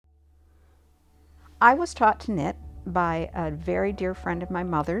I was taught to knit by a very dear friend of my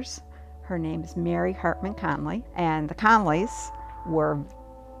mother's. Her name is Mary Hartman Conley, and the Conleys were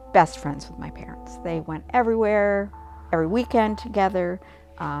best friends with my parents. They went everywhere, every weekend together.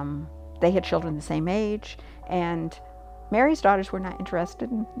 They had children the same age, and Mary's daughters were not interested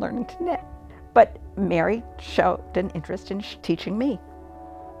in learning to knit. But Mary showed an interest in teaching me.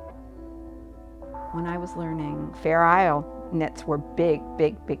 When I was learning, Fair Isle knits were big,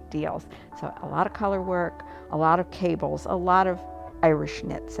 big, big deals. So a lot of color work, a lot of cables, a lot of Irish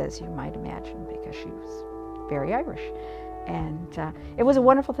knits, as you might imagine, because she was very Irish. And it was a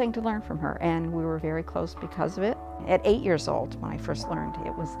wonderful thing to learn from her, and we were very close because of it. At 8 years old, when I first learned,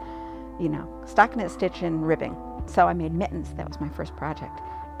 it was, you know, stockinette stitch and ribbing. So I made mittens. That was my first project.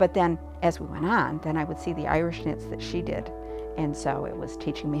 But then, as we went on, then I would see the Irish knits that she did. And so it was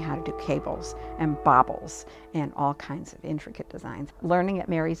teaching me how to do cables and bobbles and all kinds of intricate designs. Learning at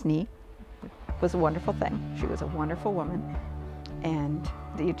Mary's knee was a wonderful thing. She was a wonderful woman. And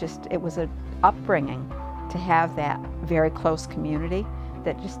it was an upbringing to have that very close community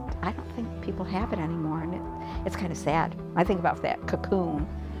that just, I don't think people have it anymore. And it's kind of sad. I think about that cocoon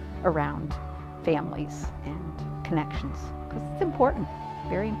around families and connections, because it's important,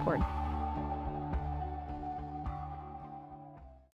 very important.